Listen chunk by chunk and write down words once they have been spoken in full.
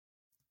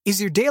Is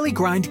your daily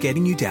grind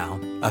getting you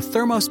down? A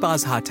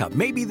ThermoSpa's hot tub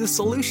may be the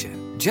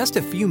solution. Just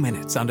a few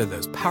minutes under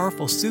those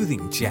powerful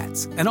soothing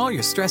jets, and all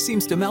your stress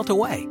seems to melt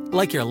away,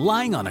 like you're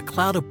lying on a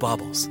cloud of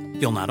bubbles.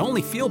 You'll not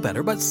only feel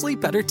better, but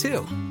sleep better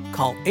too.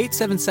 Call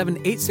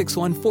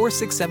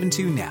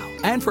 877-861-4672 now,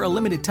 and for a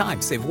limited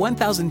time, save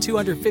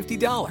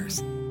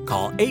 $1,250.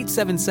 Call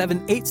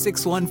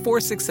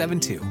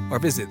 877-861-4672 or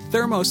visit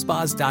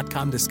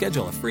thermospas.com to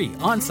schedule a free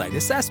on-site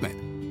assessment.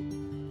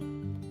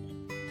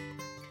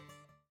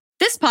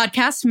 This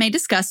podcast may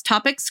discuss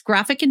topics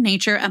graphic in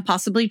nature and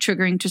possibly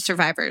triggering to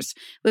survivors.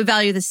 We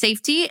value the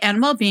safety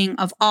and well-being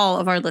of all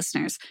of our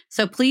listeners,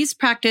 so please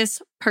practice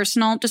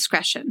personal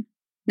discretion.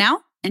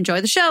 Now,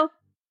 enjoy the show.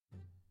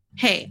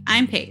 Hey,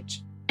 I'm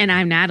Paige. And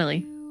I'm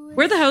Natalie.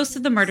 We're the hosts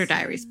of the Murder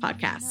Diaries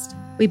podcast.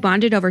 We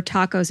bonded over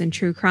tacos and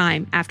true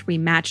crime after we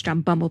matched on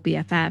Bumble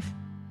BFF.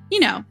 You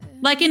know,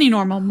 like any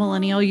normal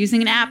millennial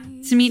using an app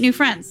to meet new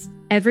friends.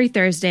 Every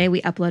Thursday,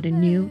 we upload a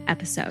new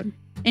episode.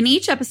 In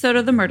each episode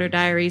of the Murder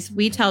Diaries,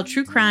 we tell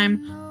true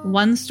crime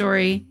one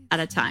story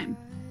at a time.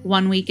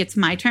 One week it's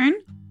my turn,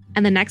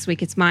 and the next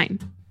week it's mine.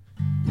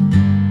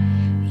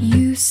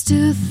 You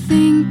still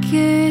think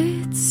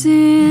it's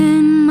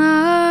in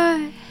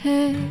my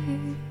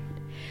head,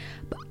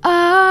 but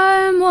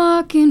I'm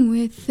walking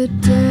with the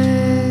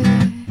dead.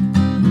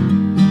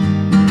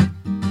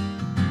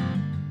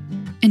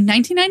 In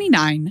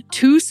 1999,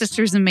 two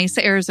sisters in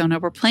Mesa, Arizona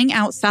were playing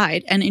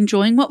outside and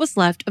enjoying what was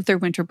left of their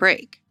winter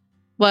break.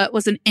 What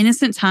was an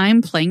innocent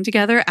time playing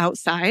together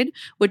outside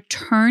would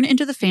turn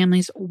into the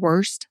family's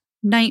worst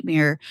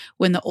nightmare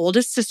when the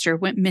oldest sister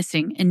went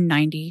missing in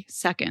 90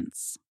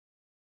 seconds.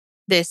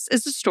 This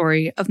is the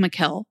story of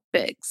Mikelle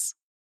Biggs.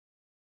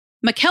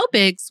 Mikelle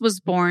Biggs was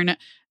born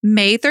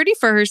May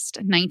 31st,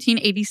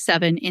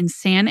 1987 in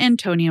San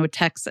Antonio,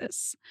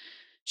 Texas.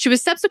 She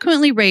was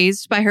subsequently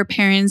raised by her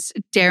parents,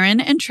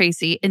 Darren and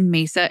Tracy, in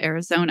Mesa,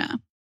 Arizona.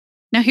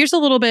 Now, here's a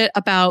little bit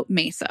about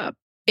Mesa.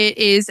 It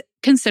is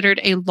considered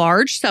a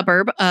large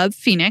suburb of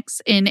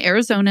Phoenix in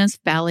Arizona's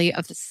Valley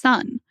of the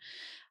Sun.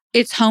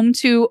 It's home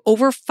to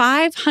over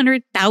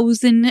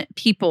 500,000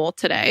 people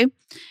today.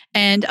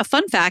 And a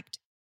fun fact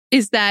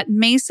is that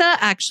Mesa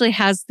actually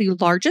has the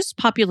largest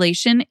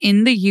population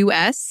in the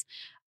U.S.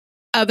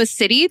 of a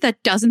city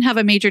that doesn't have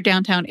a major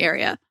downtown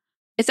area.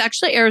 It's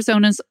actually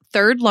Arizona's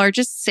third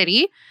largest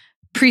city,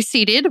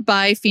 preceded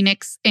by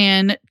Phoenix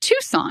and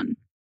Tucson.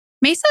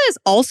 Mesa is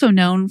also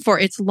known for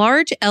its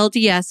large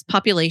LDS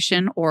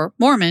population or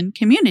Mormon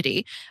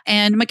community,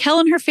 and Mikelle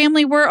and her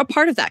family were a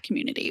part of that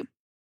community.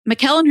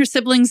 Mikelle and her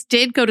siblings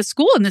did go to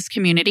school in this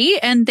community,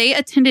 and they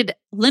attended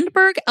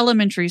Lindbergh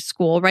Elementary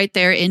School right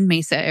there in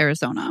Mesa,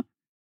 Arizona.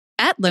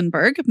 At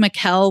Lindbergh,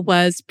 Mikelle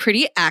was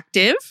pretty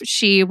active.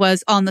 She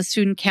was on the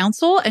student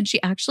council, and she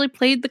actually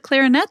played the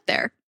clarinet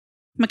there.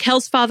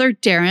 Mikelle's father,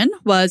 Darren,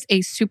 was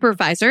a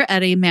supervisor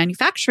at a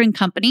manufacturing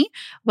company,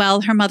 while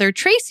her mother,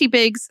 Tracy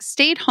Biggs,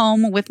 stayed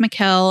home with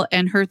Mikelle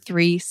and her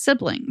three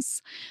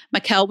siblings.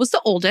 Mikelle was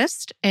the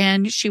oldest,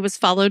 and she was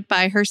followed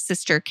by her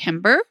sister,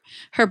 Kimber,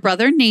 her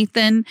brother,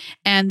 Nathan,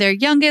 and their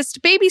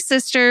youngest baby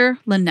sister,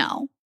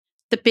 Linnell.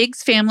 The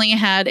Biggs family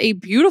had a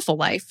beautiful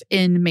life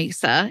in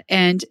Mesa,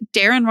 and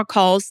Darren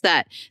recalls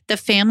that the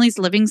family's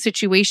living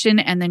situation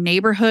and the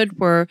neighborhood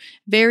were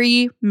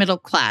very middle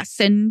class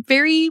and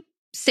very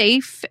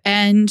safe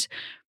and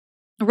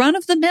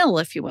run-of-the-mill,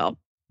 if you will.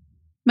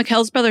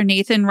 Mikelle's brother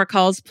Nathan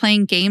recalls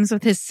playing games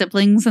with his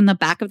siblings in the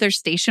back of their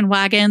station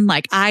wagon,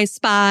 like I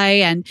Spy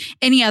and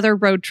any other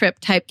road trip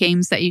type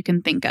games that you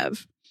can think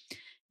of.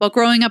 While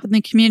growing up in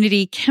the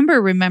community, Kimber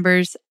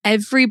remembers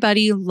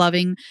everybody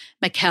loving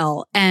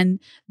Mikelle and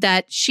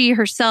that she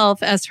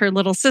herself, as her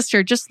little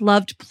sister, just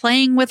loved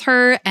playing with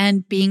her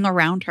and being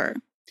around her.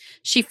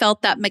 She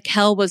felt that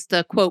Mikelle was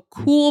the, quote,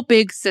 cool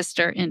big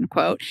sister, end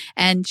quote,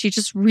 and she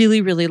just really,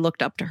 really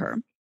looked up to her.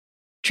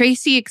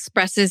 Tracy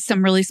expresses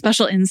some really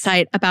special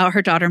insight about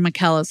her daughter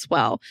Mikelle as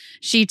well.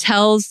 She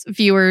tells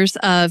viewers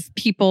of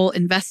People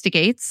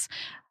Investigates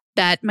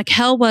that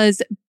Mikelle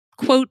was,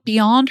 quote,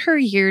 beyond her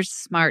years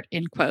smart,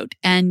 end quote,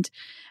 and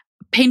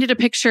painted a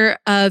picture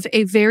of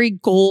a very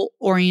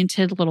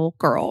goal-oriented little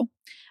girl.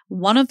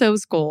 One of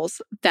those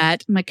goals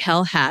that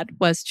Mikelle had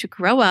was to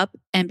grow up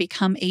and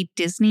become a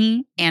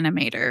Disney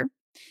animator.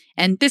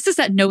 And this is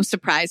at no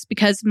surprise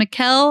because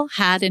Mikelle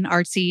had an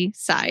artsy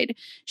side.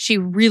 She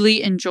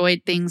really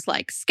enjoyed things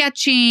like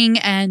sketching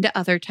and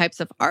other types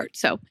of art.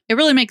 So it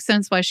really makes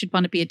sense why she'd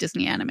want to be a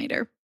Disney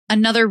animator.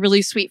 Another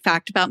really sweet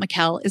fact about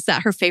Mikelle is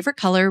that her favorite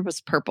color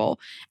was purple.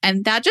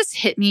 And that just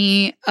hit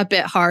me a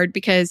bit hard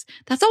because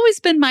that's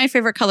always been my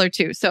favorite color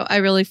too. So I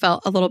really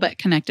felt a little bit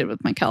connected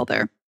with Mikelle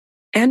there.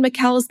 And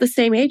Mikelle is the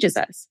same age as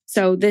us.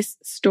 So this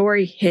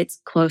story hits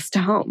close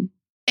to home.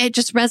 It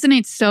just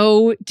resonates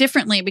so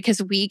differently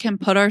because we can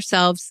put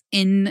ourselves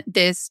in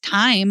this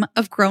time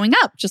of growing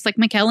up, just like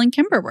Mikelle and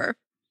Kimber were.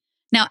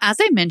 Now, as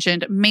I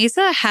mentioned,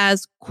 Mesa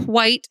has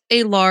quite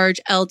a large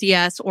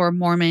LDS or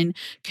Mormon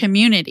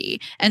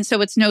community. And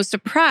so it's no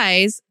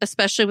surprise,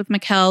 especially with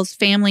Mikelle's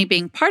family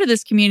being part of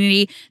this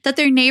community, that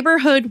their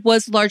neighborhood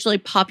was largely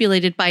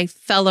populated by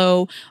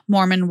fellow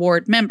Mormon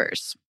ward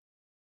members.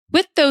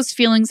 With those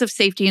feelings of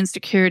safety and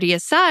security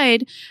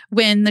aside,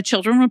 when the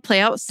children would play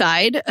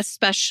outside,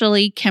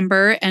 especially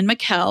Kimber and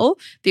Mikelle,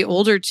 the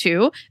older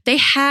two, they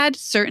had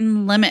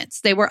certain limits.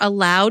 They were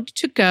allowed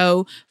to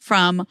go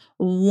from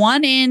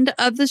one end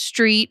of the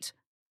street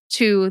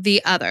to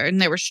the other,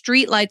 and there were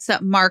street lights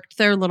that marked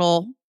their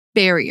little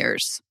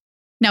barriers.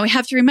 Now, we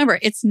have to remember,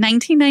 it's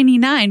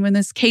 1999 when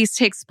this case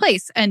takes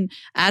place. And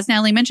as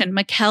Natalie mentioned,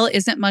 Mikelle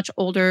isn't much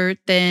older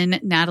than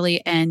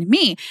Natalie and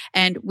me.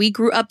 And we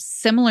grew up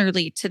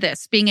similarly to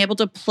this, being able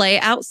to play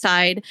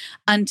outside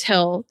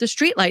until the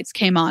streetlights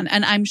came on.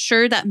 And I'm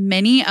sure that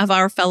many of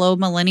our fellow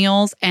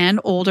millennials and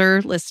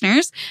older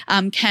listeners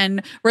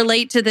can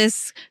relate to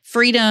this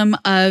freedom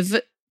of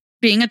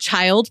being a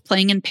child,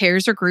 playing in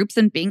pairs or groups,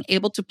 and being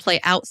able to play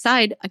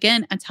outside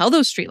again until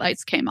those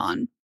streetlights came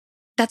on.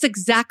 That's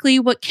exactly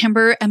what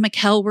Kimber and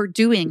Mikelle were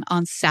doing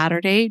on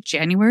Saturday,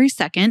 January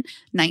 2nd,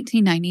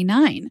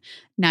 1999.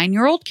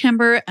 9-year-old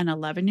Kimber and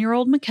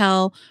 11-year-old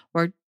Mikelle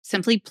were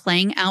simply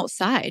playing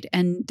outside,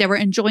 and they were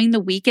enjoying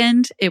the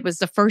weekend. It was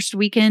the first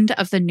weekend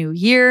of the new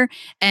year,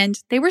 and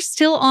they were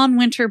still on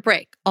winter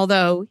break.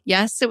 Although,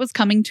 yes, it was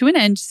coming to an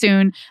end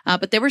soon,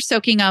 but they were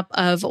soaking up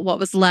of what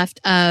was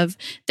left of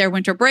their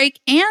winter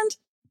break and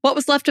what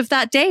was left of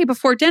that day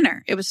before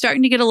dinner. It was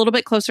starting to get a little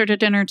bit closer to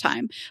dinner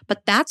time,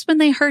 but that's when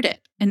they heard it,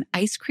 an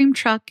ice cream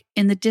truck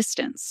in the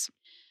distance.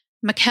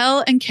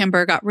 Mikelle and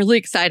Kimber got really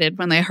excited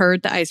when they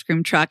heard the ice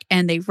cream truck,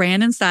 and they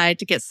ran inside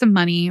to get some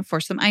money for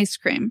some ice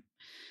cream.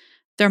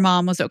 Their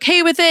mom was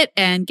okay with it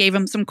and gave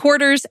them some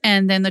quarters,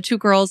 and then the two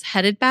girls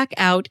headed back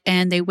out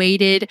and they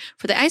waited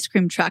for the ice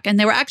cream truck. And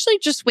they were actually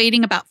just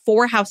waiting about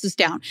 4 houses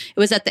down. It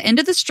was at the end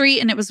of the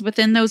street, and it was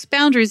within those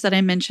boundaries that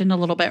I mentioned a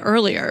little bit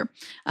earlier.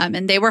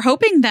 And they were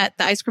hoping that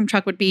the ice cream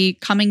truck would be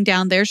coming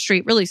down their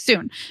street really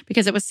soon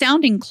because it was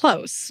sounding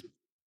close.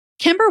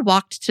 Kimber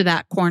walked to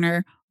that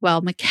corner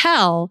while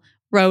Mikelle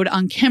rode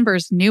on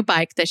Kimber's new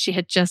bike that she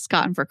had just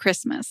gotten for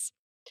Christmas.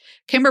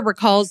 Kimber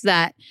recalls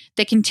that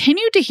they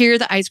continued to hear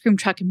the ice cream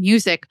truck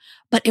music,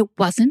 but it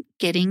wasn't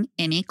getting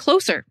any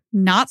closer,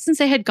 not since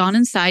they had gone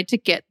inside to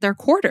get their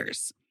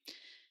quarters.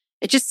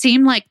 It just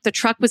seemed like the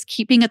truck was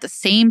keeping at the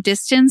same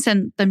distance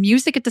and the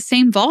music at the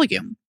same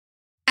volume.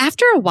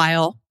 After a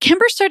while,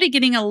 Kimber started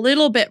getting a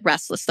little bit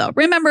restless, though.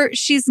 Remember,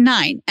 she's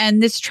 9,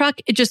 and this truck,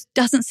 it just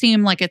doesn't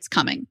seem like it's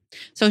coming.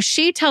 So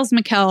she tells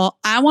Mikelle,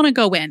 I want to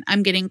go in.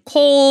 I'm getting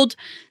cold.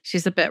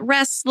 She's a bit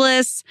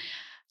restless.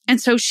 And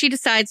so she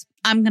decides,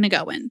 I'm going to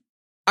go in.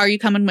 Are you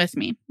coming with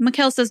me?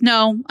 Mikelle says,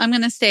 no, I'm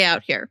going to stay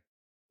out here.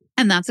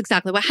 And that's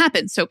exactly what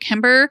happened. So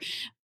Kimber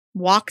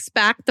walks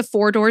back the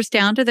 4 doors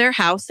down to their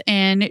house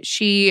and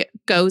she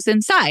goes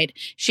inside.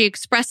 She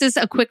expresses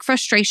a quick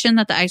frustration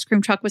that the ice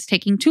cream truck was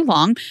taking too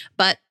long,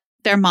 but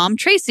their mom,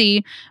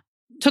 Tracy,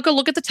 took a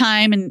look at the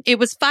time and it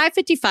was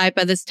 5:55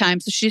 by this time.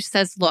 So she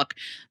says, look,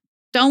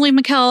 don't leave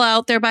Mikelle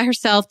out there by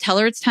herself. Tell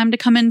her it's time to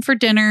come in for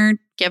dinner.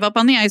 Give up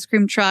on the ice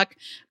cream truck.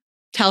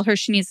 Tell her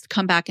she needs to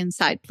come back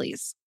inside,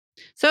 please.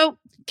 So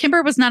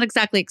Kimber was not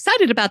exactly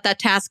excited about that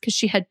task because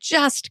she had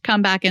just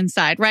come back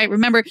inside, right?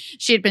 Remember,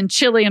 she had been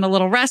chilly and a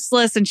little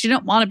restless and she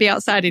didn't want to be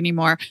outside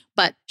anymore,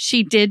 but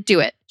she did do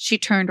it. She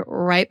turned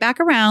right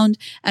back around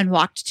and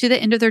walked to the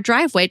end of their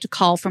driveway to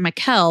call for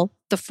Mikelle,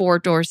 the 4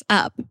 doors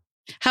up.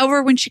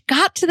 However, when she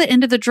got to the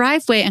end of the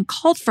driveway and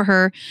called for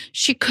her,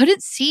 she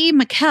couldn't see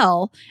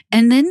Mikelle,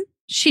 and then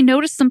she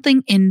noticed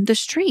something in the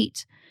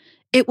street.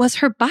 It was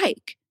her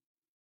bike.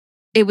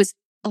 It was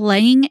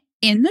laying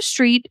in the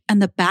street and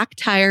the back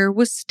tire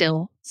was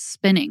still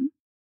spinning.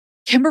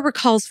 Kimber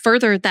recalls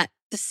further that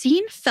the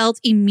scene felt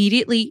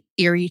immediately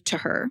eerie to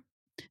her.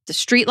 The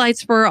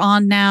streetlights were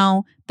on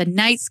now, the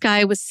night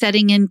sky was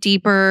setting in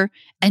deeper,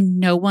 and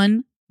no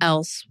one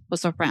else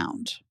was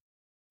around.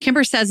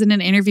 Kimber says in an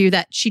interview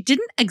that she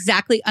didn't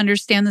exactly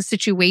understand the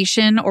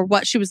situation or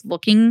what she was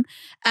looking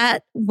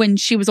at when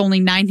she was only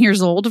 9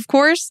 years old, of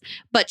course,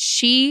 but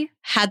she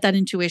had that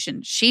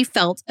intuition. She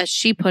felt, as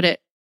she put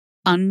it,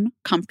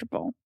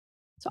 uncomfortable.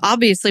 So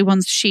obviously,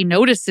 once she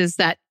notices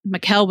that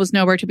Mikelle was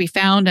nowhere to be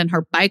found and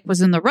her bike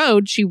was in the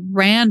road, she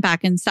ran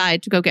back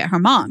inside to go get her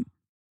mom.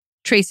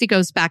 Tracy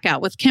goes back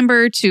out with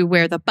Kimber to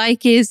where the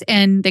bike is,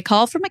 and they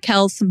call for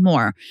Mikelle some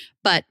more,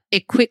 but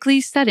it quickly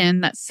set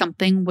in that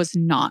something was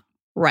not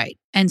right.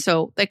 And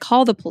so they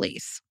call the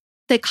police.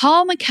 They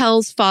call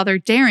Mikelle's father,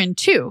 Darren,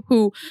 too,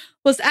 who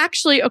was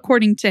actually,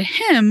 according to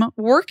him,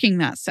 working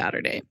that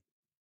Saturday.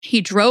 He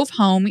drove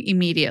home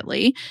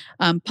immediately.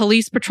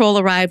 Police patrol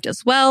arrived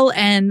as well,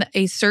 and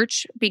a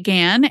search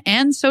began,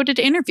 and so did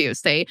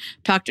interviews. They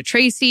talked to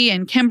Tracy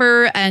and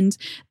Kimber, and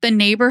the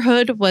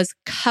neighborhood was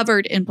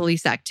covered in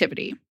police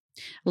activity.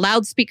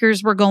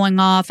 Loudspeakers were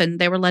going off, and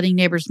they were letting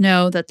neighbors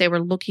know that they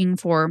were looking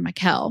for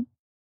Mikelle.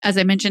 As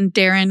I mentioned,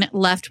 Darren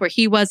left where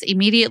he was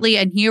immediately,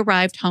 and he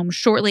arrived home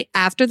shortly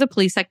after the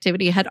police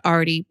activity had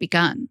already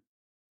begun.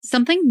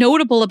 Something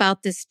notable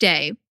about this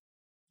day,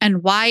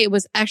 and why it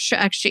was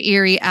extra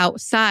eerie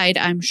outside,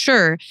 I'm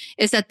sure,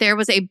 is that there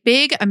was a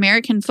big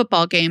American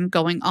football game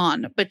going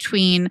on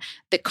between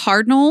the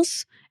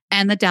Cardinals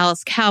and the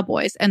Dallas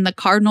Cowboys. And the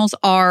Cardinals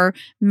are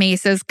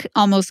Mesa's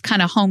almost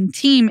kind of home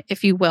team,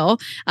 if you will.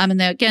 And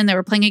they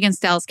were playing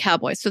against Dallas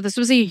Cowboys. So this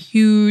was a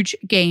huge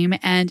game,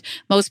 and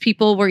most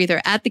people were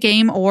either at the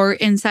game or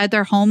inside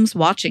their homes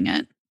watching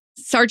it.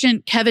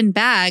 Sergeant Kevin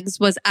Baggs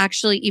was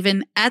actually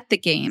even at the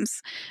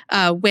games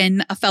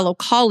when a fellow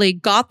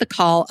colleague got the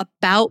call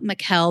about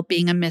Mikelle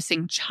being a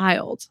missing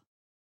child.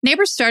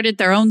 Neighbors started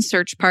their own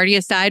search party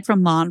aside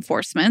from law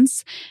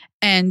enforcement's,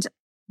 and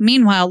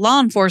meanwhile, law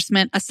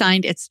enforcement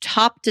assigned its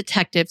top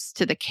detectives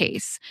to the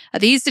case.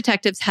 These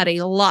detectives had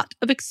a lot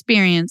of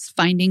experience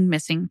finding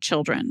missing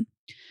children.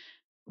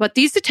 What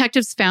these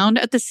detectives found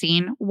at the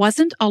scene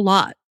wasn't a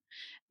lot.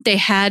 They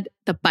had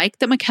the bike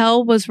that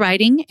Mikelle was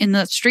riding in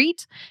the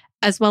street,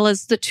 as well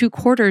as the 2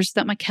 quarters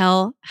that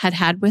Mikelle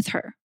had with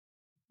her.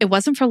 It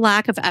wasn't for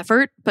lack of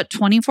effort, but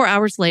 24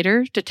 hours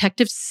later,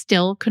 detectives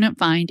still couldn't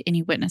find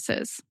any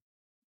witnesses.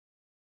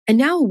 And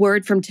now a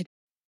word from today.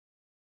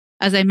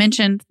 As I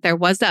mentioned, there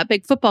was that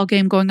big football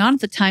game going on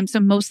at the time, so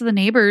most of the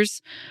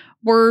neighbors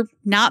were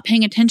not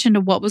paying attention to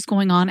what was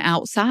going on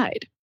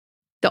outside.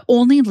 The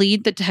only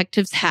lead the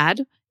detectives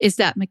had is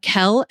that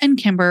Mikelle and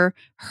Kimber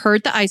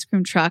heard the ice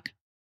cream truck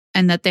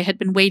and that they had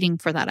been waiting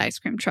for that ice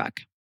cream truck.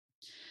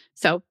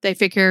 So they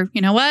figure,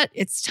 you know what?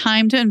 It's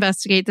time to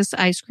investigate this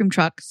ice cream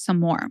truck some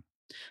more.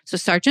 So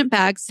Sergeant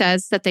Baggs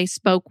says that they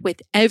spoke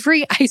with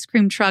every ice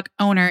cream truck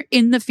owner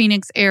in the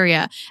Phoenix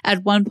area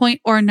at one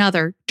point or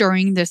another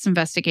during this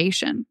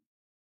investigation.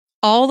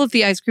 All of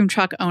the ice cream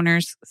truck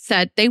owners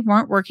said they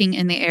weren't working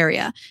in the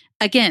area.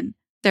 Again,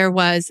 there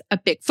was a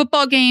big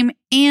football game,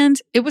 and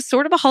it was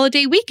sort of a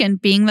holiday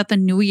weekend, being that the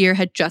new year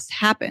had just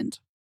happened.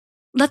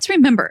 Let's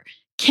remember,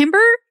 Kimber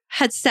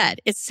had said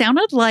it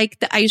sounded like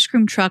the ice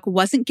cream truck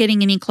wasn't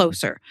getting any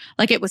closer,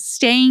 like it was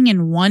staying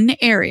in one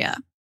area.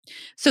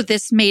 So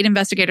this made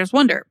investigators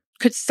wonder,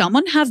 could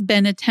someone have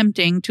been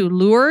attempting to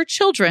lure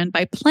children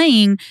by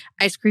playing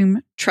ice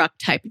cream truck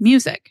type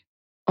music?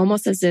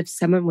 Almost as if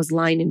someone was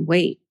lying in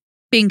wait.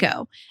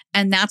 Bingo.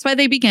 And that's why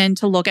they began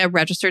to look at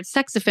registered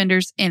sex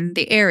offenders in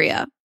the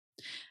area.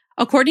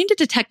 According to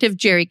Detective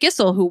Jerry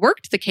Gissel, who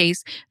worked the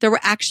case, there were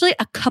actually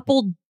a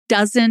couple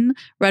dozen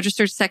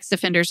registered sex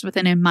offenders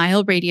within a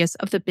mile radius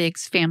of the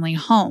Biggs family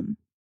home.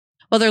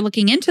 While they're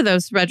looking into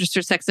those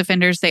registered sex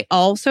offenders, they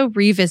also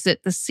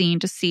revisit the scene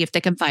to see if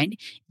they can find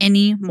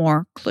any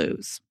more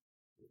clues.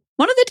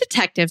 One of the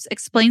detectives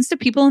explains to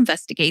People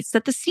Investigates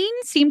that the scene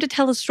seemed to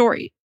tell a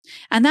story.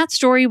 And that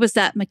story was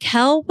that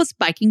Mikelle was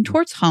biking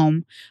towards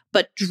home,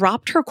 but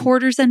dropped her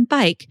quarters and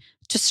bike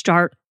to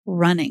start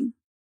running.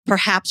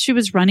 Perhaps she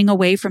was running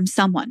away from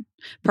someone.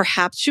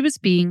 Perhaps she was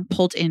being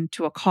pulled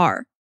into a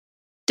car.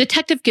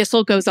 Detective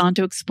Gissel goes on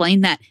to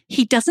explain that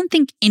he doesn't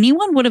think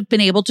anyone would have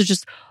been able to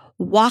just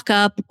walk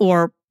up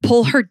or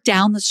pull her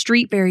down the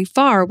street very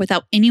far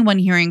without anyone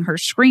hearing her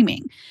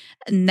screaming.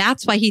 And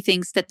that's why he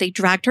thinks that they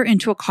dragged her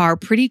into a car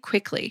pretty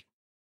quickly.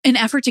 In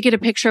an effort to get a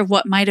picture of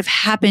what might have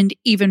happened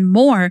even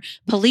more,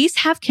 police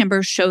have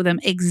Kimber show them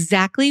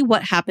exactly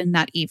what happened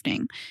that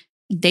evening.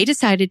 They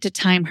decided to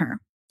time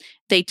her.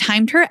 They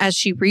timed her as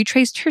she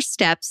retraced her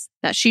steps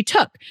that she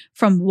took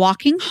from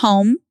walking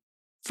home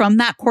from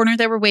that corner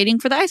they were waiting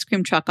for the ice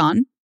cream truck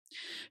on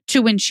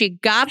to when she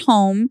got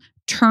home,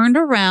 turned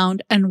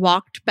around, and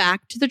walked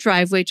back to the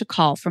driveway to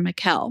call for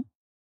Mikelle.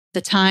 The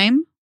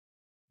time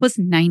was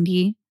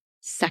 90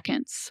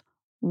 seconds,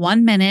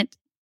 1 minute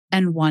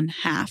and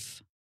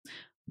 1/2.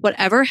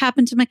 Whatever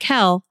happened to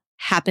Mikelle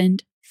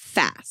happened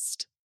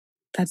fast.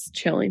 That's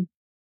chilling.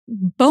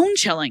 Bone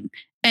chilling.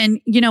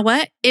 And you know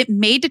what? It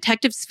made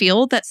detectives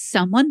feel that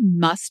someone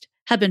must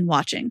have been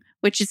watching,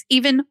 which is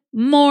even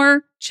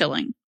more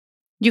chilling.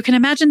 You can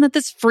imagine that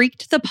this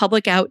freaked the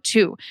public out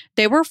too.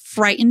 They were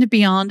frightened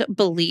beyond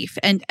belief.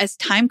 And as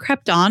time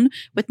crept on,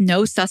 with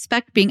no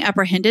suspect being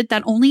apprehended,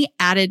 that only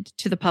added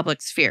to the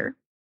public's fear.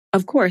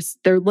 Of course,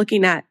 they're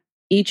looking at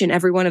each and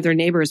every one of their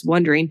neighbors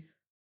wondering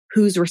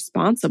who's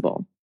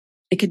responsible.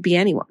 It could be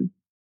anyone.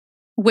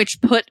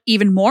 Which put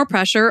even more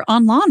pressure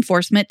on law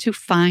enforcement to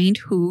find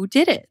who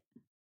did it.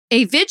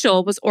 A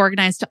vigil was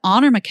organized to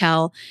honor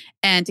Mikelle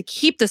and to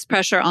keep this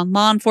pressure on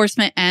law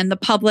enforcement and the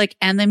public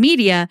and the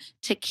media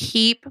to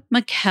keep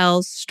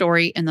Mikelle's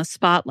story in the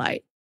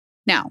spotlight.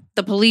 Now,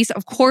 the police,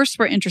 of course,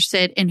 were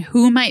interested in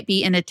who might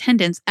be in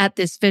attendance at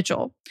this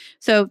vigil.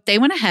 So they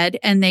went ahead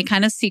and they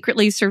kind of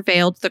secretly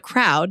surveilled the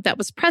crowd that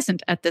was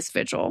present at this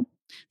vigil.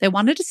 They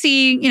wanted to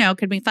see,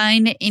 could we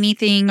find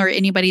anything or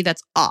anybody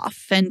that's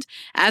off? And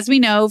as we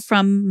know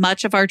from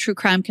much of our true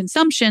crime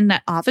consumption,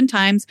 that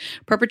oftentimes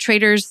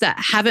perpetrators that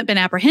haven't been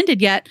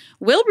apprehended yet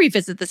will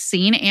revisit the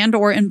scene and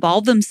or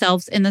involve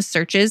themselves in the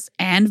searches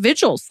and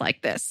vigils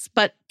like this.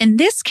 But in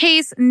this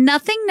case,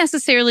 nothing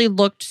necessarily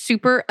looked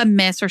super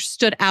amiss or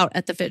stood out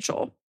at the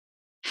vigil.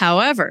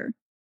 However,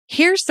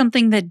 Here's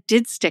something that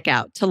did stick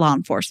out to law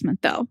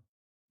enforcement, though.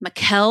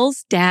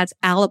 Mikelle's dad's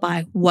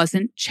alibi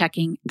wasn't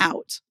checking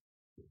out.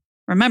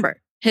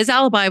 Remember, his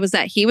alibi was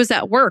that he was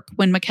at work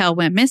when Mikelle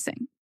went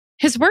missing.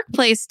 His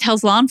workplace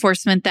tells law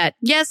enforcement that,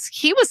 yes,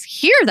 he was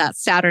here that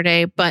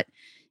Saturday, but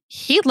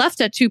he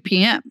left at 2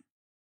 p.m.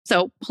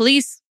 So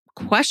police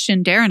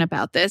questioned Darren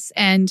about this,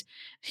 and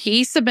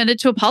he submitted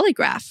to a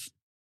polygraph.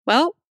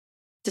 Well,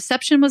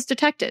 deception was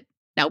detected.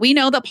 Now, we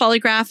know that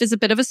polygraph is a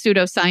bit of a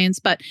pseudoscience,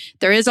 but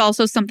there is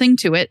also something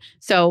to it.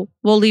 So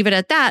we'll leave it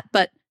at that.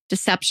 But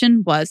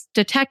deception was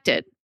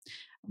detected.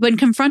 When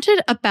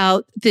confronted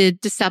about the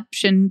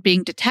deception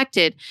being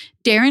detected,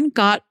 Darren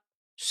got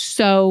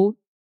so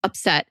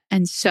upset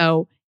and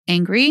so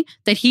angry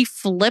that he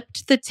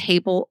flipped the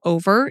table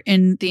over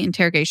in the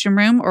interrogation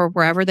room or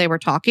wherever they were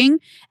talking,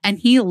 and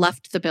he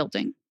left the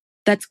building.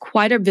 That's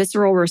quite a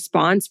visceral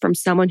response from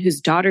someone whose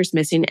daughter's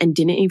missing and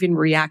didn't even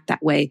react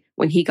that way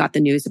when he got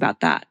the news about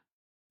that.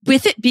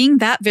 With it being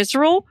that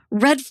visceral,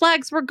 red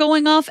flags were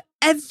going off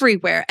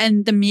everywhere,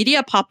 and the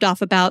media popped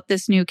off about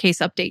this new case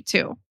update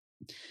too.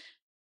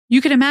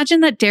 You can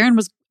imagine that Darren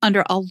was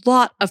under a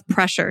lot of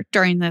pressure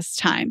during this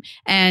time,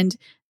 and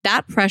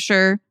that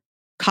pressure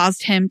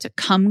caused him to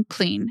come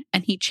clean,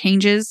 and he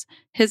changes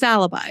his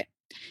alibi.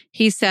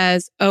 He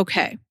says,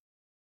 okay,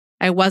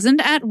 I wasn't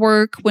at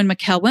work when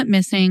Mikelle went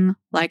missing,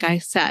 like I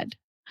said,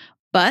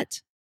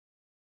 but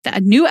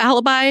that new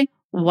alibi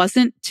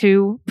wasn't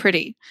too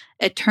pretty.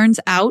 It turns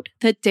out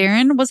that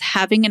Darren was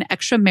having an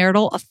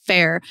extramarital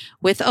affair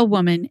with a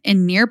woman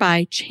in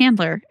nearby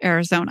Chandler,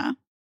 Arizona.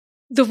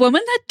 The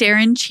woman that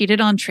Darren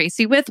cheated on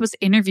Tracy with was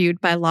interviewed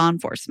by law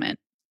enforcement,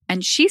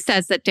 and she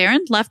says that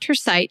Darren left her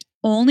site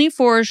only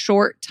for a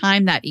short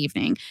time that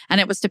evening, and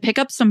it was to pick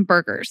up some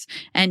burgers,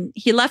 and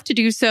he left to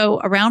do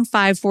so around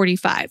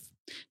 5:45.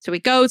 So he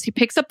goes, he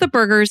picks up the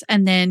burgers,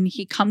 and then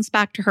he comes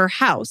back to her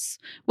house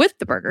with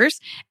the burgers.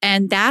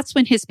 And that's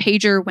when his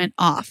pager went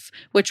off,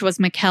 which was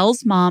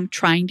Mikelle's mom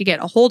trying to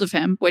get a hold of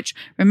him, which,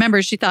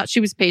 remember, she thought she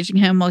was paging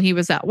him while he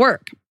was at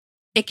work.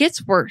 It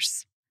gets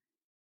worse.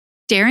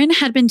 Darren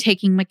had been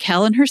taking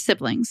Mikelle and her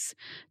siblings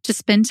to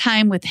spend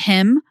time with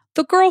him,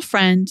 the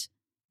girlfriend,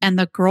 and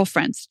the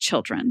girlfriend's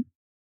children.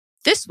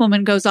 This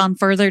woman goes on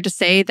further to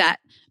say that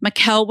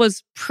Mikelle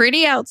was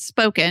pretty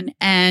outspoken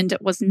and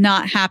was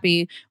not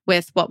happy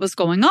with what was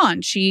going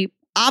on. She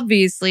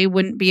obviously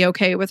wouldn't be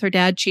okay with her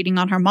dad cheating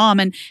on her mom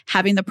and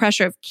having the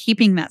pressure of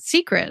keeping that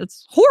secret.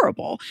 It's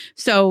horrible.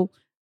 So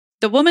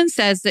the woman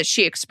says that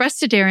she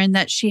expressed to Darren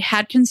that she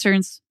had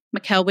concerns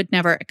Mikelle would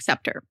never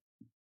accept her.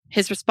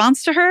 His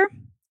response to her,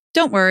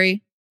 don't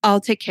worry,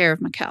 I'll take care of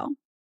Mikelle.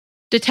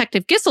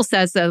 Detective Gissel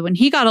says, though, when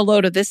he got a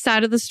load of this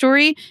side of the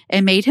story,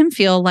 it made him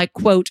feel like,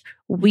 quote,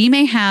 we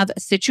may have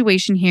a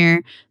situation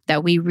here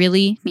that we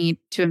really need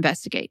to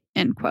investigate,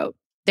 end quote.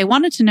 They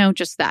wanted to know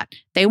just that.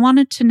 They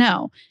wanted to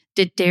know,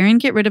 did Darren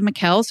get rid of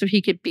Mikelle so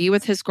he could be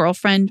with his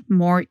girlfriend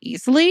more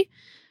easily?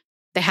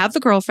 They have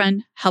the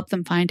girlfriend help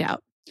them find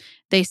out.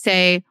 They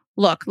say,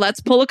 look,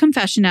 let's pull a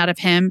confession out of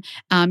him.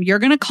 You're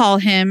going to call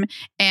him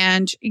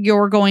and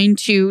you're going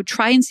to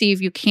try and see if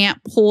you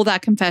can't pull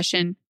that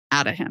confession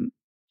out of him.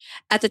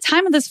 At the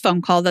time of this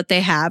phone call that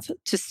they have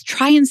to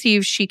try and see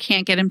if she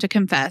can't get him to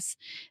confess,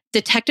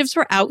 detectives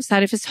were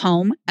outside of his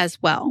home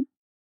as well.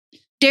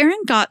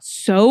 Darren got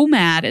so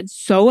mad and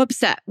so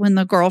upset when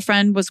the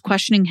girlfriend was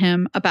questioning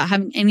him about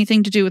having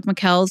anything to do with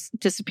Mikelle's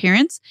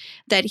disappearance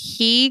that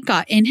he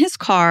got in his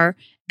car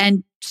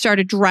and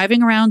started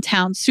driving around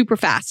town super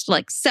fast,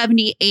 like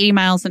 70, 80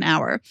 miles an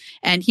hour.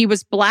 And he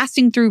was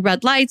blasting through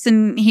red lights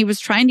and he was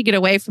trying to get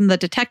away from the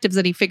detectives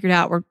that he figured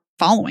out were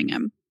following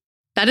him.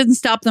 That didn't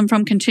stop them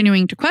from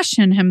continuing to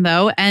question him,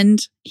 though,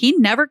 and he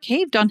never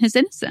caved on his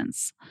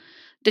innocence.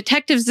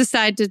 Detectives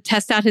decide to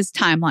test out his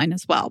timeline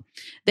as well.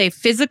 They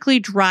physically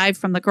drive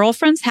from the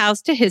girlfriend's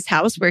house to his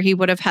house, where he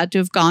would have had to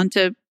have gone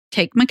to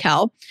take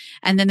Mikelle,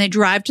 and then they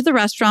drive to the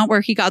restaurant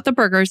where he got the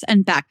burgers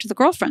and back to the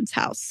girlfriend's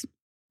house.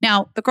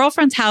 Now, the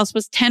girlfriend's house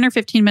was 10 or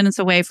 15 minutes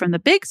away from the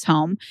Biggs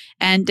home,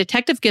 and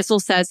Detective Gissel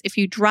says if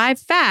you drive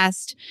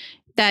fast,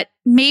 that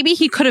maybe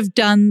he could have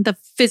done the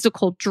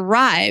physical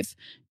drive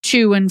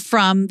to and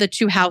from the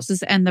two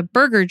houses and the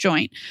burger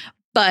joint.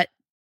 But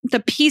the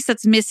piece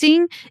that's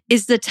missing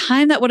is the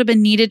time that would have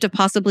been needed to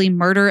possibly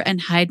murder and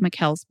hide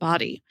Mikelle's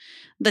body.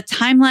 The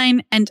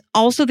timeline and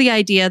also the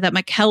idea that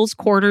Mikelle's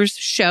quarters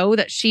show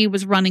that she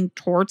was running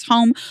towards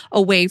home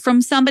away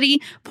from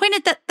somebody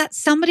pointed that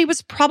somebody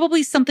was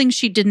probably something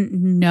she didn't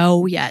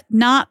know yet,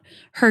 not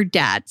her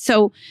dad.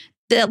 So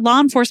the law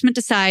enforcement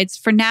decides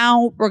for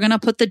now, we're going to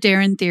put the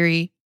Darren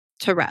theory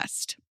to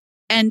rest.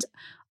 And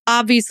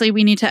obviously,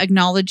 we need to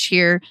acknowledge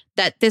here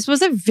that this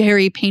was a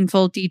very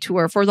painful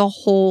detour for the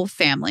whole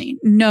family,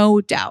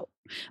 no doubt.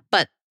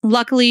 But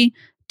luckily,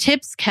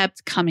 tips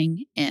kept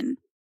coming in.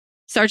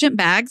 Sergeant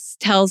Baggs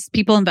tells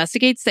People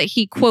Investigates that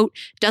he, quote,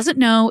 doesn't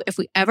know if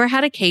we ever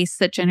had a case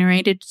that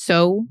generated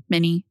so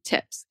many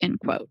tips, end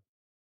quote.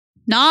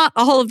 Not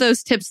all of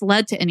those tips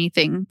led to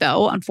anything,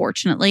 though,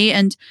 unfortunately.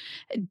 And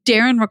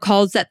Darren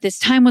recalls that this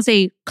time was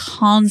a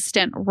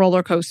constant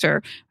roller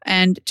coaster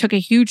and took a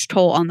huge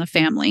toll on the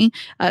family.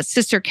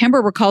 Sister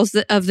Kimber recalls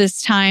of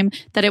this time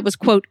that it was,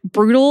 quote,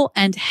 brutal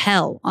and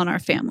hell on our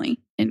family,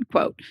 end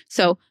quote.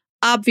 So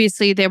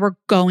obviously they were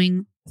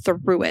going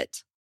through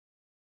it.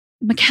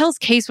 Mikelle's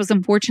case was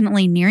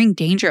unfortunately nearing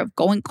danger of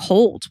going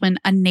cold when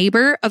a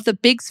neighbor of the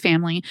Biggs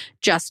family,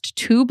 just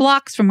 2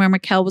 blocks from where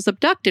Mikelle was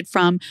abducted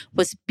from,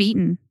 was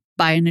beaten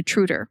by an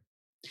intruder.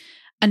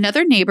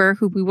 Another neighbor,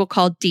 who we will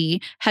call Dee,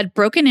 had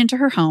broken into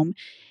her home,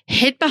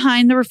 hid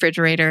behind the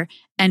refrigerator,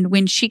 and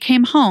when she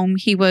came home,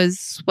 he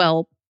was,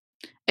 well,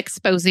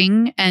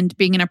 exposing and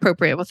being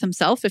inappropriate with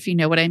himself, if you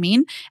know what I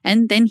mean.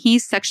 And then he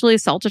sexually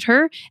assaulted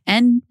her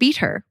and beat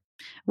her.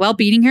 While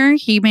beating her,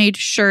 he made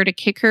sure to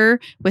kick her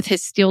with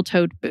his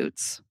steel-toed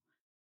boots.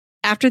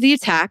 After the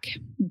attack,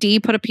 Dee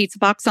put a pizza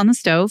box on the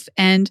stove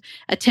and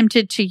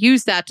attempted to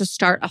use that to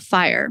start a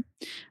fire.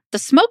 The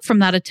smoke from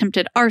that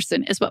attempted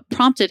arson is what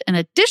prompted an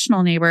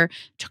additional neighbor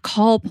to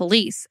call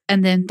police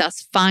and then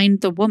thus find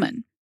the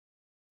woman.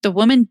 The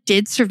woman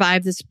did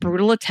survive this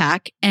brutal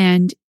attack,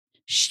 and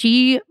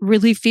she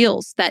really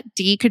feels that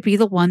Dee could be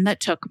the one that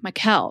took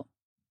Mikelle.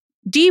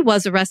 Dee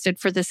was arrested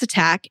for this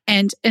attack,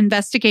 and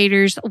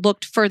investigators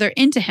looked further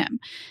into him.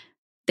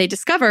 They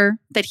discover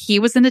that he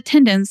was in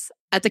attendance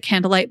at the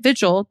candlelight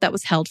vigil that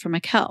was held for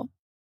Mikelle.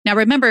 Now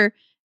remember,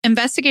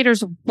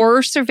 investigators were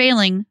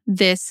surveilling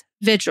this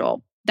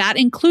vigil. That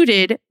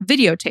included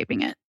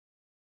videotaping it.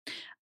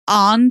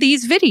 On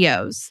these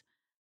videos,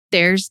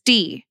 there's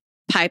Dee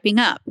piping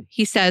up.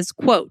 He says,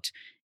 quote,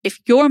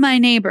 "If you're my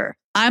neighbor,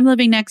 I'm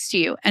living next to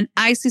you, and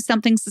I see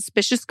something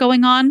suspicious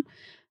going on,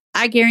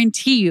 I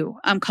guarantee you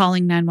I'm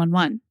calling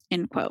 911,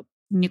 end quote.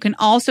 And you can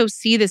also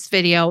see this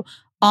video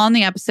on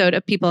the episode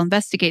of People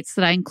Investigates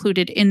that I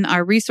included in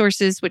our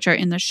resources, which are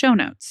in the show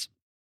notes.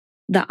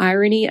 The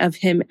irony of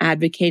him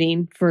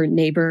advocating for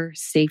neighbor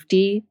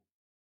safety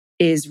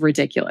is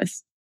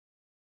ridiculous.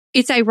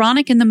 It's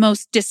ironic in the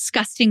most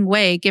disgusting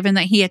way, given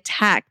that he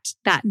attacked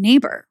that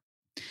neighbor.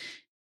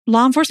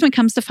 Law enforcement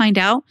comes to find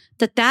out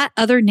that that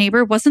other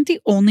neighbor wasn't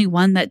the only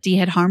one that Dee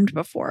had harmed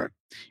before.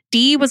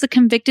 Dee was a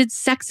convicted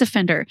sex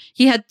offender.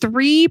 He had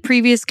 3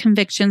 previous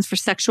convictions for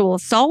sexual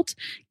assault,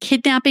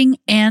 kidnapping,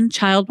 and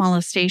child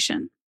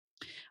molestation.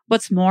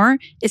 What's more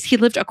is he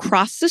lived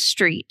across the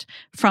street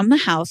from the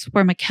house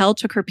where Mikelle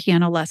took her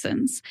piano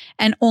lessons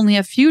and only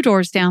a few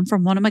doors down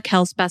from one of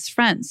Mikelle's best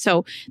friends.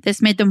 So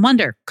this made them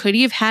wonder, could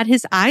he have had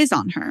his eyes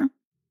on her?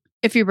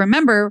 If you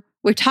remember,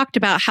 we talked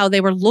about how they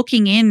were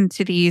looking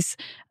into these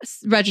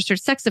registered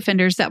sex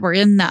offenders that were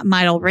in that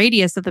mile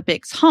radius of the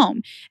Biggs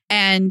home.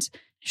 And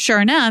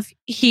sure enough,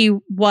 he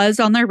was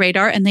on their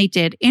radar and they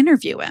did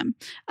interview him.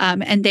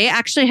 And they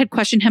actually had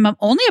questioned him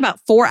only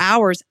about 4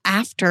 hours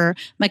after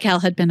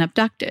Mikelle had been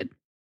abducted.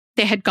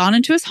 They had gone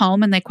into his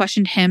home and they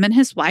questioned him and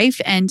his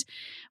wife. And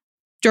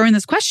during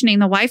this questioning,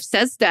 the wife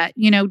says that,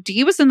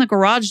 Dee was in the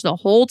garage the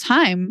whole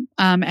time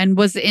and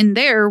was in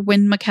there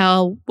when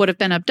Mikelle would have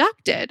been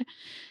abducted.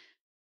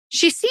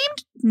 She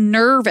seemed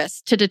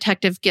nervous to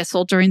Detective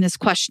Gissel during this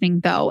questioning,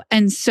 though.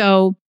 And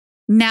so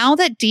now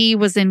that Dee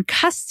was in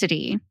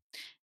custody,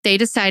 they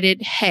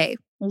decided, hey,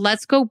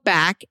 let's go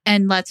back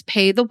and let's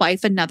pay the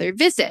wife another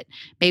visit.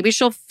 Maybe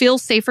she'll feel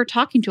safer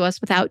talking to us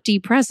without Dee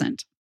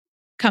present.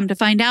 Come to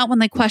find out when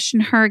they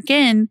questioned her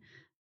again,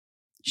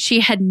 she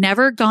had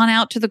never gone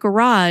out to the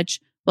garage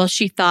while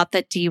she thought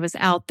that Dee was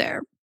out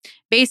there.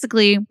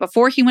 Basically,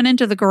 before he went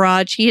into the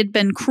garage, he had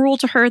been cruel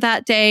to her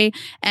that day,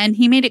 and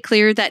he made it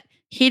clear that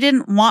he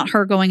didn't want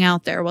her going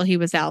out there while he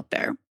was out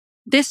there.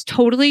 This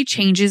totally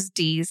changes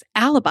Dee's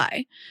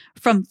alibi.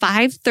 From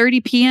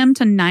 5:30 p.m.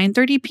 to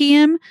 9:30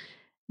 p.m.,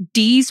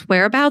 Dee's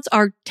whereabouts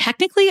are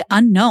technically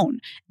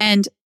unknown,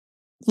 and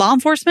law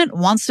enforcement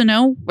wants to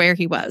know where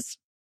he was.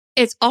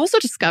 It's also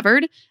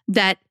discovered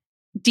that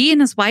Dee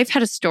and his wife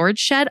had a storage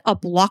shed a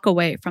block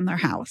away from their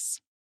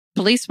house.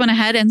 Police went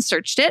ahead and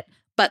searched it,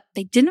 but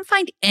they didn't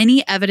find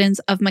any evidence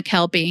of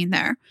Mikelle being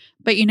there.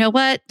 But you know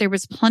what? There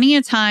was plenty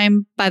of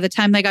time by the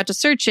time they got to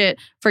search it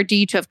for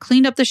Dee to have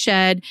cleaned up the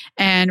shed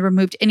and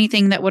removed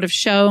anything that would have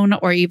shown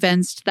or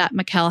evinced that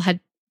Mikelle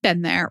had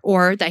been there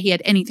or that he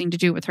had anything to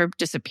do with her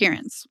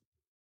disappearance.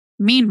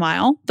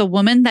 Meanwhile, the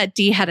woman that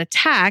Dee had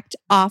attacked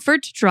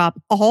offered to drop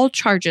all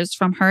charges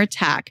from her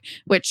attack,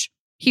 which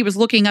he was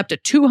looking up to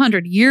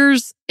 200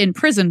 years in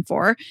prison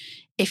for,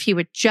 if he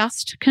would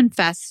just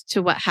confess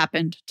to what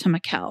happened to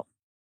Mikelle.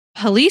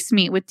 Police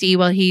meet with Dee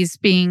while he's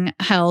being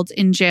held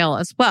in jail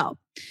as well.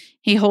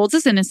 He holds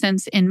his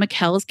innocence in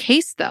Mikelle's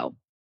case, though.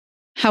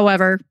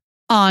 However,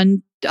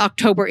 on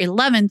October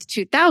 11th,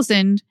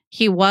 2000,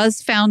 he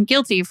was found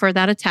guilty for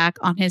that attack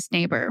on his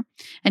neighbor,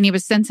 and he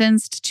was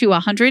sentenced to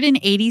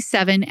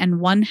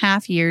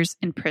 187.5 years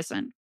in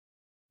prison.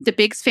 The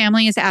Biggs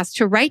family is asked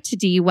to write to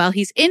Dee while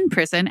he's in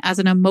prison as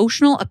an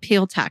emotional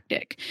appeal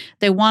tactic.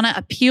 They want to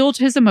appeal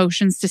to his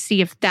emotions to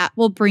see if that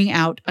will bring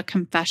out a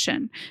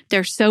confession.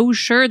 They're so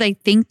sure they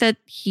think that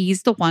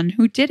he's the one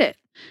who did it.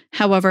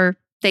 However,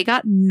 They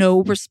got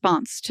no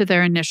response to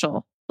their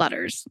initial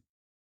letters.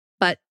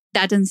 But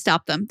that didn't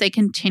stop them. They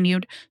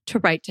continued to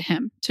write to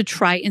him to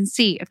try and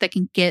see if they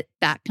can get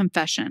that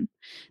confession.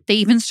 They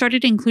even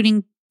started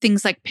including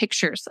things like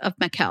pictures of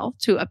Mikelle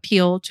to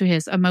appeal to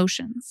his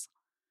emotions.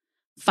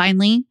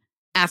 Finally,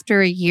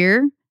 after a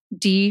year,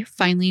 D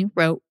finally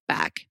wrote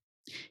back.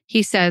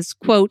 He says,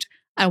 quote,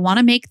 "I want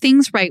to make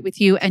things right with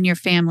you and your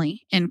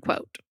family," end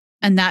quote.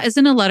 And that is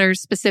in a letter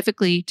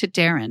specifically to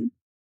Darren.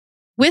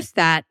 With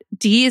that,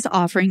 D is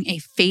offering a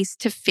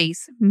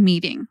face-to-face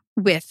meeting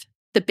with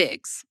the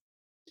Biggs.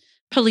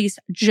 Police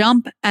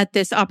jump at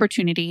this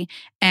opportunity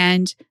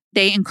and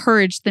they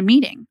encourage the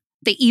meeting.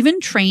 They even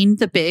train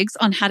the Biggs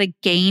on how to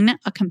gain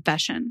a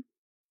confession.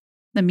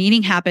 The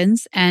meeting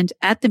happens, and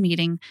at the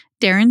meeting,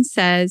 Darren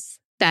says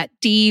that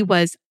D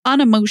was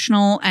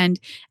unemotional and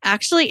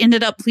actually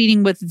ended up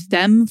pleading with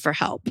them for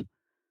help.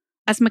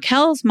 As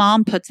Mikelle's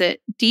mom puts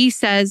it, D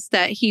says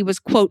that he was,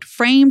 quote,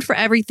 "framed for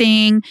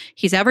everything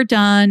he's ever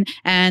done,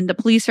 and the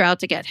police are out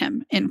to get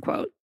him," end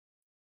quote.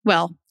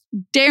 Well,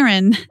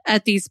 Darren,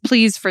 at these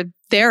pleas for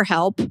their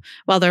help,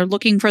 while they're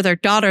looking for their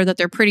daughter that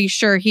they're pretty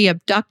sure he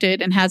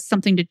abducted and has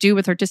something to do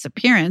with her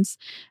disappearance,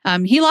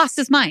 he lost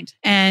his mind.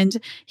 And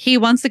he,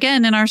 once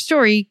again in our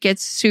story,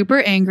 gets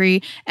super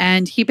angry,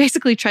 and he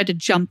basically tried to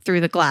jump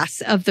through the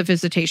glass of the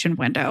visitation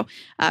window.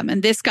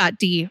 And this got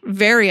Dee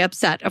very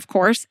upset, of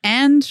course.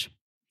 And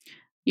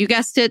you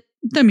guessed it,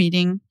 the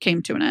meeting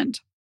came to an end.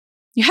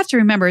 You have to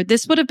remember,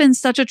 this would have been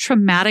such a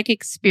traumatic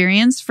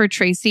experience for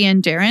Tracy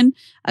and Darren.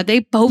 They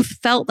both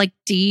felt like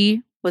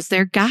Dee was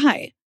their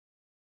guy.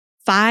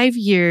 5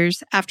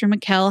 years after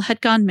Mikelle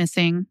had gone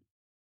missing,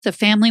 the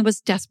family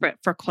was desperate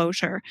for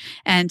closure.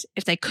 And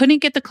if they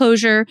couldn't get the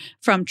closure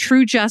from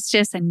true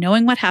justice and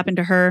knowing what happened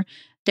to her,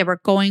 they were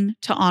going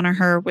to honor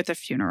her with a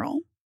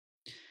funeral.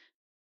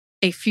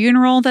 A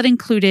funeral that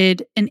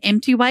included an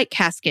empty white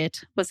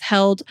casket was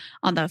held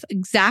on the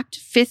exact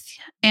 5th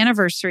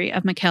anniversary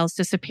of Mikelle's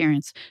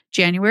disappearance,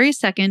 January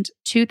 2nd,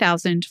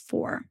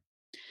 2004.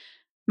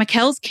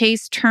 Mikelle's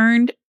case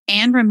turned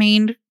and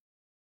remained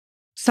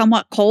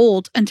somewhat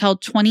cold until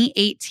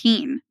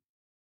 2018.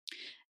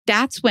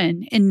 That's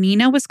when, in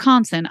Neenah,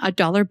 Wisconsin, a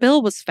dollar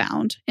bill was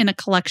found in a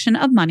collection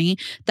of money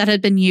that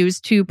had been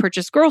used to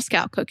purchase Girl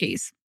Scout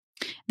cookies.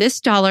 This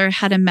dollar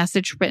had a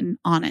message written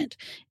on it.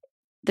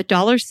 The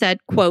dollar said,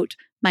 quote,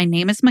 "My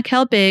name is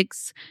Mikelle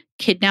Biggs,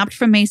 kidnapped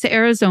from Mesa,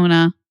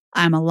 Arizona.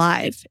 I'm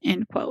alive,"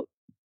 end quote.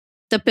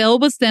 The bill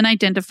was then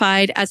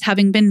identified as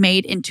having been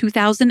made in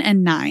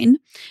 2009,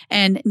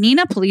 and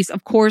Neenah police,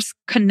 of course,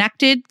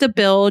 connected the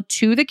bill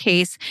to the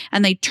case,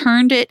 and they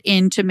turned it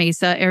into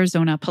Mesa,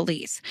 Arizona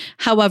police.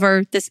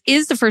 However, this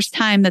is the first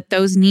time that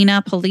those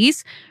Neenah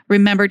police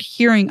remembered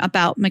hearing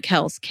about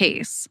Mikelle's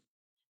case.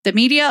 The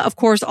media, of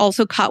course,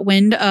 also caught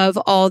wind of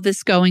all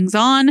this goings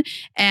on,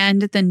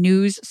 and the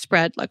news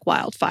spread like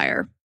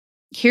wildfire.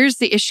 Here's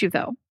the issue,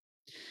 though.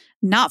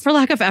 Not for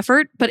lack of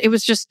effort, but it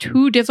was just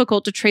too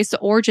difficult to trace the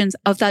origins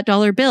of that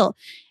dollar bill.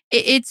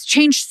 It's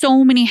changed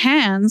so many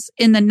hands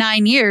in the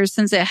 9 years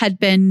since it had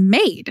been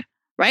made,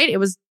 right? It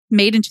was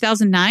made in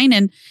 2009,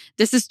 and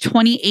this is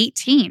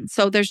 2018.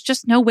 So there's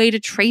just no way to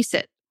trace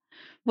it.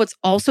 What's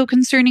also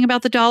concerning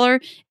about the dollar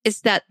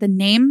is that the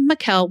name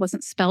Mikelle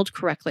wasn't spelled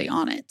correctly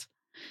on it.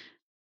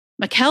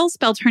 Mikelle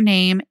spelled her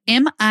name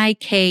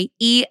Mikelle,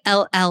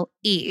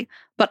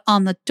 but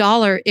on the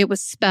dollar, it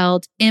was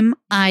spelled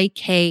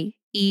Mikell.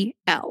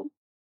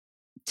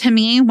 To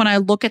me, when I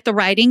look at the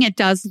writing, it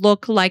does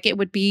look like it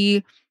would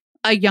be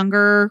a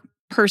younger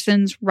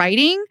person's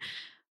writing,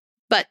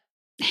 but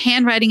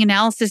handwriting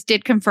analysis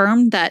did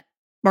confirm that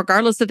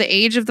regardless of the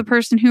age of the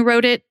person who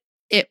wrote it,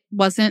 it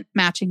wasn't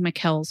matching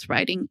Mikelle's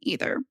writing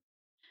either.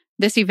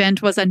 This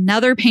event was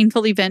another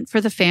painful event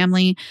for the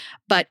family,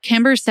 but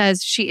Kimber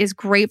says she is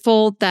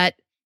grateful that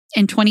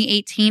in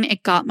 2018,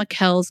 it got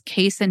Mikelle's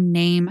case and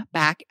name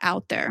back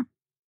out there.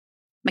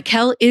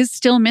 Mikelle is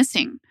still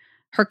missing.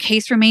 Her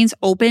case remains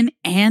open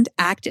and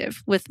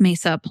active with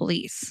Mesa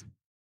police.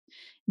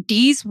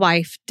 Dee's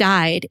wife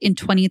died in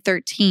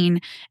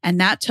 2013, and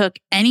that took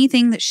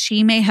anything that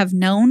she may have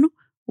known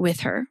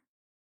with her.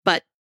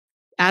 But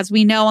as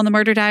we know on the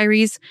Murder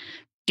Diaries,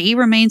 Dee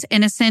remains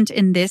innocent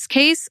in this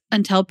case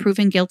until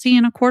proven guilty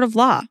in a court of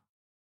law.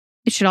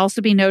 It should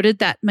also be noted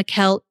that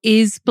Mikelle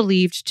is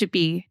believed to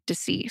be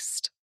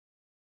deceased.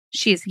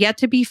 She is yet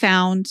to be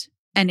found,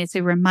 and it's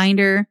a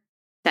reminder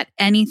that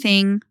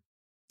anything,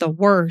 the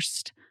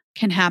worst,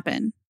 can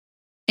happen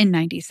in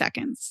 90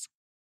 seconds.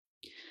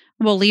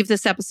 We'll leave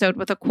this episode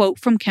with a quote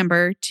from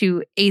Kimber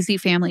to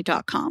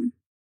azfamily.com.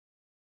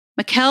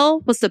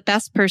 "Mikelle was the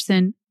best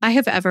person I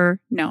have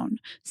ever known.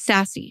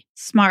 Sassy,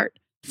 smart,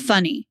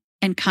 funny,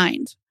 and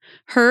kind.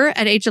 Her,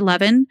 at age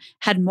 11,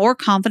 had more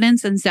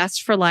confidence and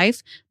zest for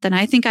life than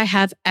I think I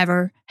have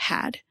ever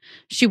had.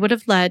 She would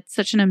have led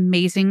such an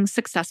amazing,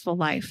 successful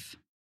life."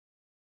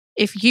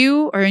 If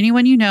you or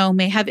anyone you know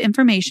may have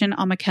information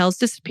on Mikelle's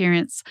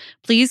disappearance,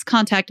 please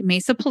contact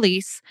Mesa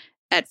Police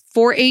at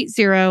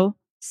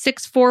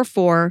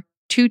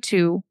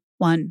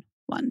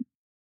 480-644-2211.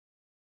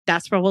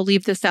 That's where we'll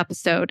leave this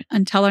episode.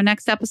 Until our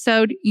next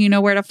episode, you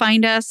know where to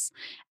find us.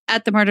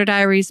 At the Murder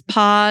Diaries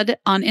Pod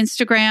on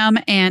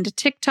Instagram and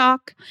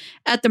TikTok,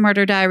 at the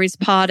Murder Diaries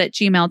Pod at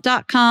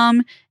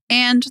gmail.com,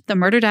 and the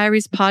Murder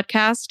Diaries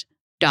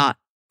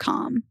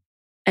Podcast.com.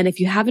 And if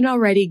you haven't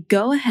already,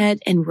 go ahead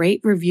and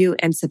rate, review,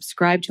 and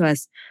subscribe to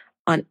us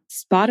on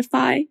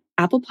Spotify,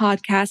 Apple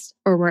Podcasts,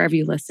 or wherever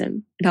you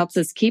listen. It helps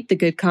us keep the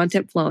good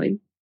content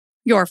flowing.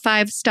 Your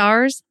 5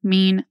 stars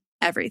mean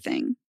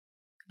everything.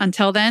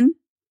 Until then,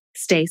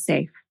 stay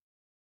safe.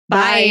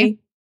 Bye.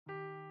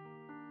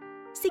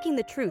 Seeking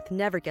the truth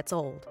never gets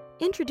old.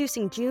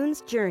 Introducing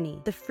June's Journey,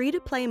 the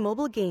free-to-play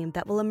mobile game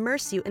that will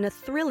immerse you in a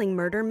thrilling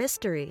murder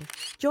mystery.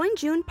 Join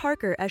June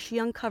Parker as she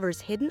uncovers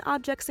hidden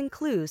objects and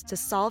clues to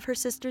solve her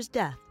sister's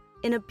death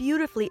in a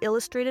beautifully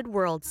illustrated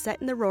world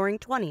set in the Roaring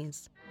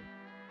 '20s.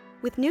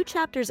 With new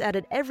chapters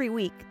added every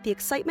week, the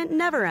excitement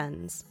never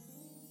ends.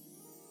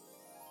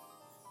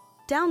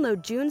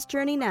 Download June's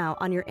Journey now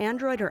on your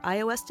Android or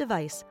iOS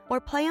device, or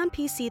play on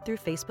PC through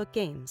Facebook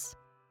Games.